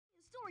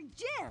prehistoric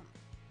gem.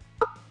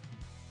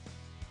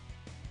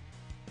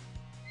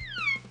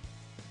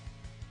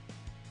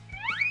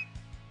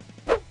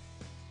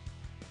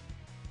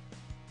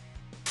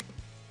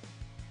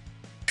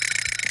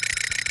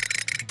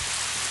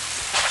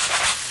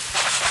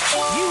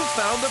 You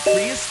found the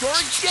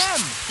prehistoric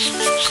gem!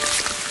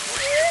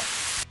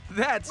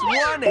 That's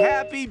one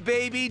happy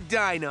baby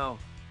dino.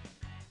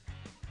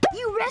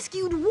 You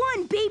rescued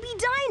one baby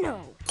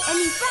dino, and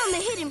you found the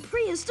hidden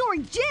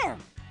prehistoric gem.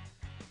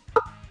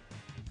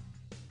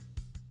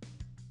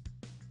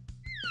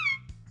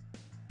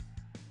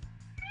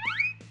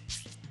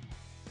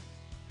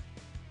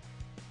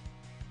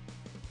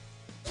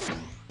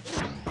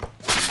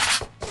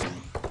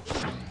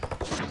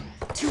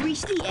 To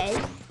reach the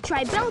egg,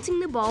 try bouncing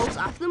the balls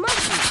off the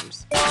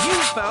mushrooms. You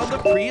found the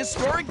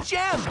prehistoric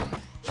gem!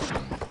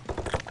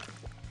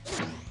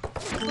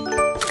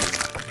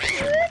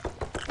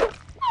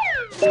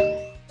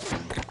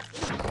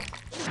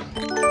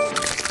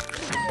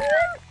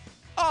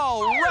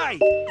 All right!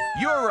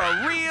 You're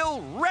a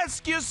real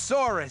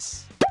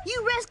Rescuesaurus!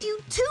 You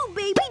rescued two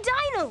baby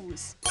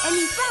dinos, and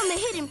you found the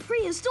hidden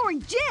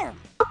prehistoric gem.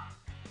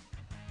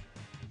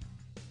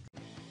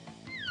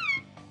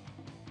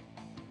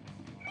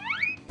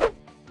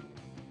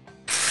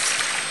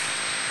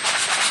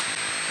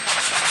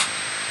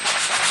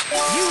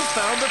 You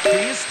found the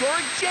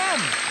prehistoric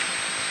gem!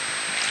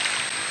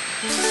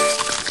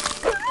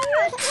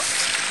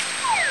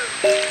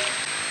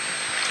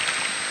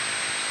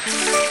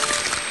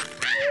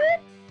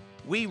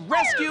 We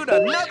rescued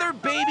another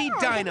baby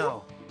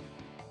dino!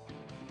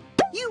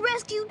 You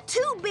rescued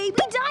two baby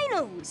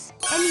dinos,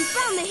 and you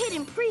found the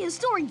hidden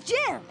prehistoric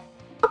gem.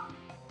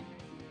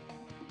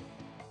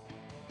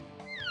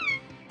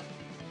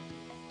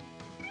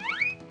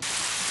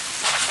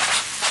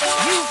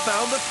 You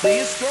found the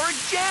prehistoric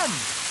gem!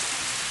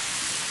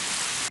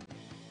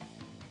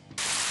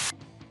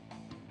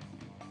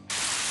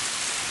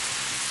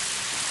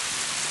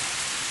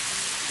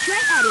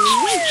 Try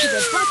adding weight to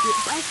the bucket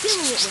by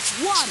filling it with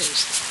water.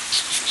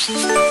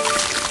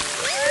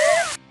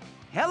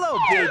 Hello,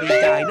 baby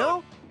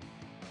dino!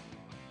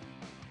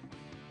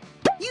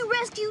 You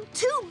rescued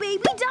two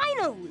baby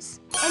dinos,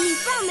 and you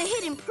found the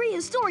hidden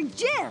prehistoric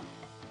gem.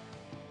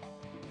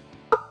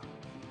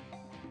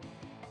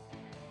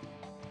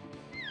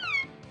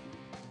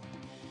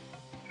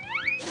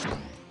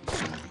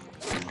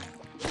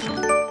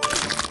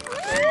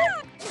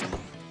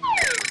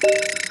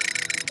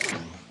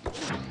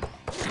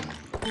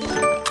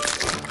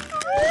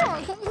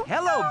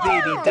 Hello,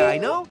 baby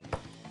dino!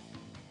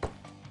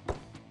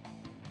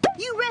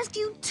 You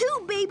rescued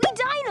two baby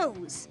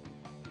dinos.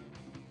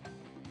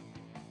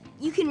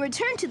 You can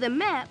return to the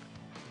map.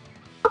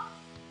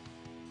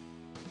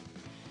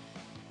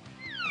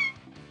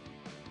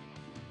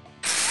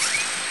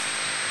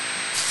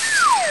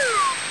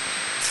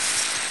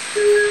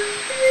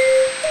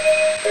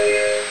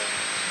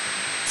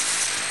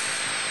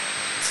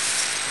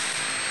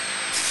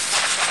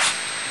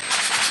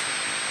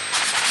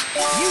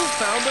 You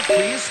found the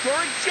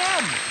prehistoric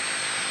gem!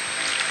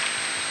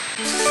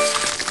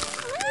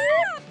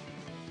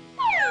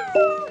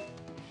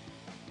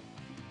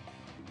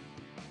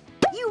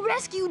 You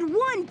rescued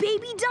one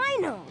baby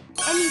dino,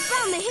 and you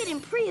found the hidden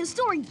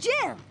prehistoric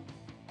gem.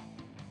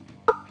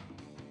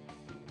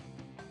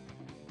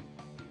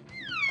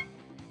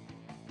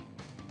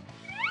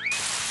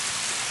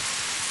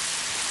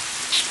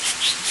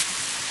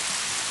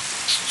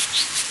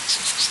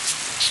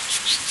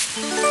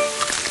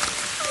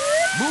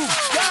 Move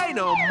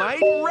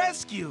Dino-Mite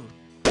Rescue!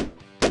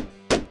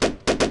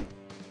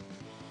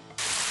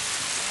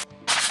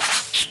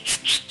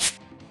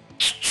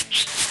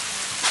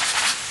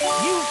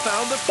 You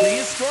found the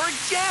prehistoric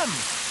gem!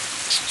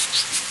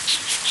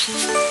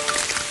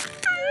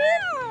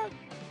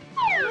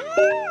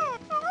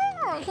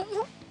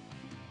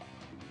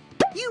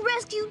 You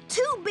rescued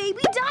two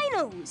baby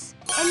dinos,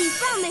 and you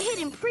found the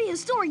hidden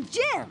prehistoric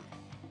gem.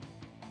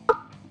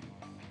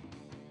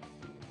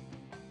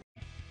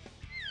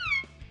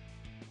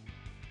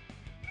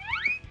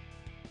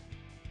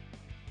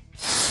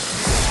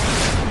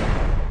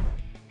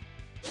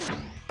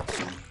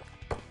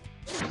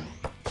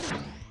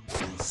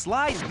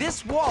 Slide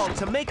this wall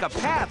to make a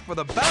path for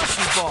the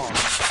bouncy ball.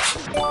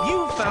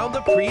 You found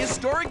the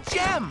prehistoric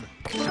gem!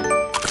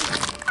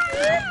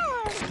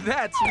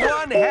 That's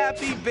one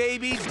happy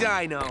baby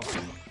dino.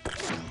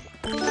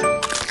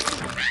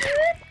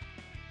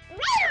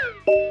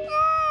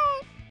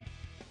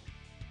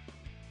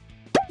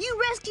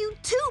 You rescued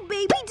two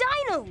baby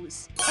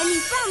dinos, and you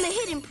found the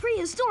hidden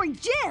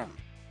prehistoric gem.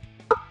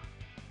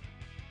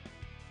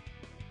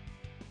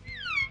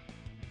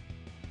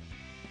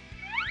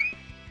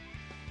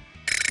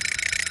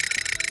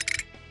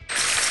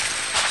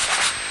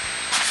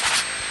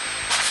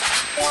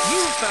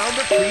 You found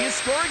the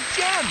prehistoric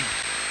gem!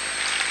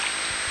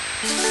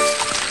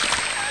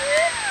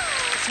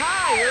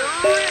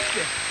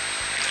 Terrific!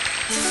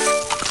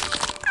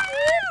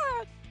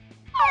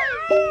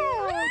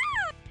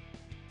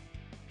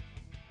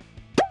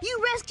 You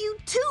rescued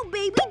two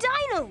baby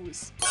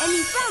dinos! And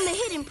he found the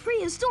hidden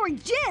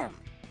prehistoric gem!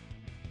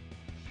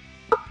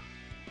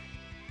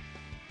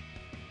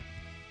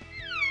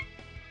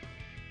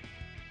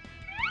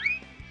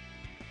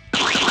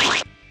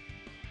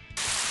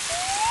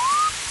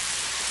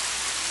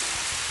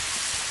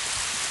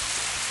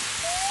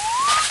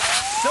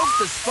 Soak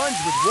the sponge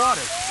with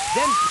water,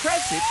 then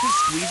press it to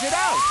squeeze it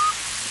out.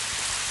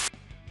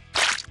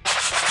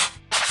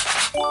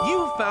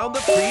 You found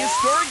the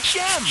prehistoric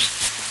gem!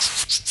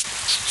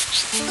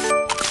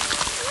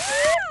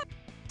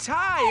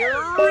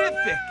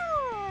 Tire-rific!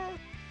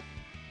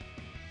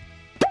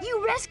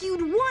 You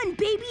rescued one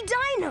baby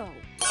dino!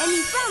 And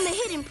he found the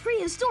hidden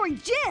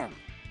prehistoric gem!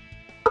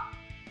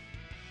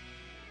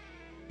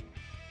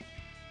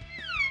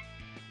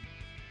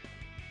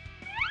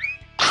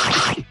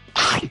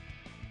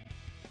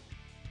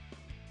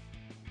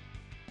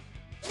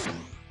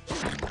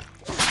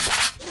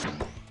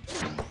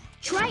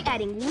 Try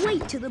adding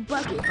weight to the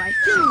bucket by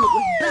filling it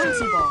with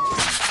bouncy balls.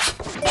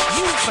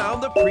 You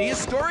found the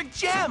prehistoric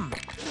gem!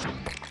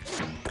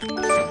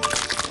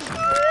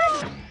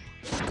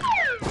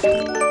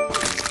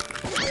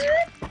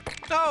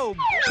 Oh,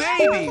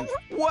 baby!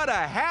 What a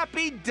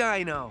happy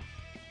dino!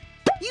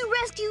 You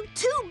rescued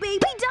two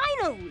baby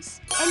dinos!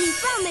 And you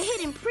found the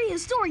hidden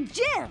prehistoric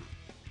gem!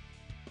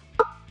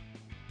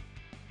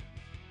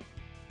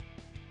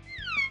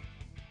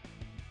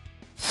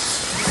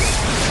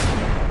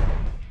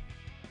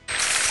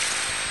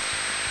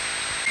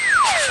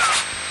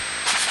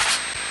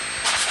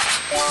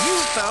 You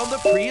found the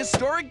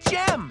prehistoric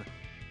gem!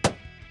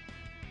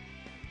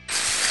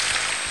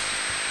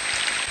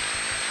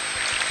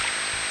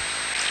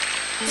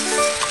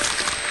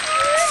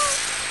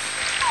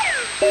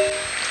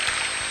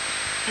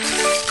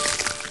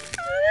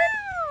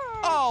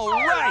 All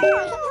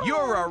right!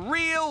 You're a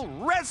real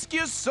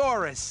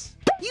Rescuesaurus!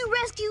 You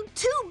rescued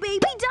two baby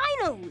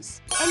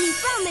dinos! And you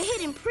found the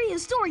hidden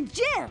prehistoric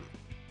gem!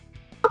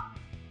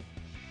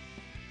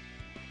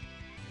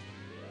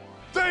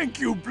 Thank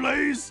you,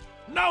 Blaze!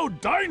 Now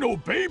Dino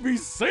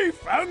Baby's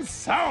safe and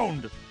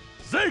sound!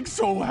 Zeg's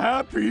so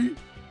happy!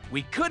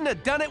 We couldn't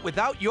have done it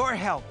without your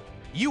help.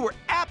 You were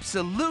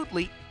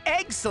absolutely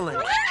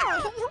excellent!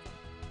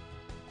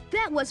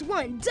 That was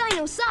one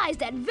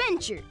dino-sized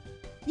adventure!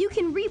 You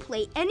can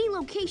replay any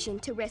location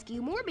to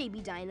rescue more baby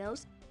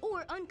dinos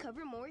or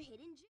uncover more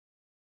hidden gems.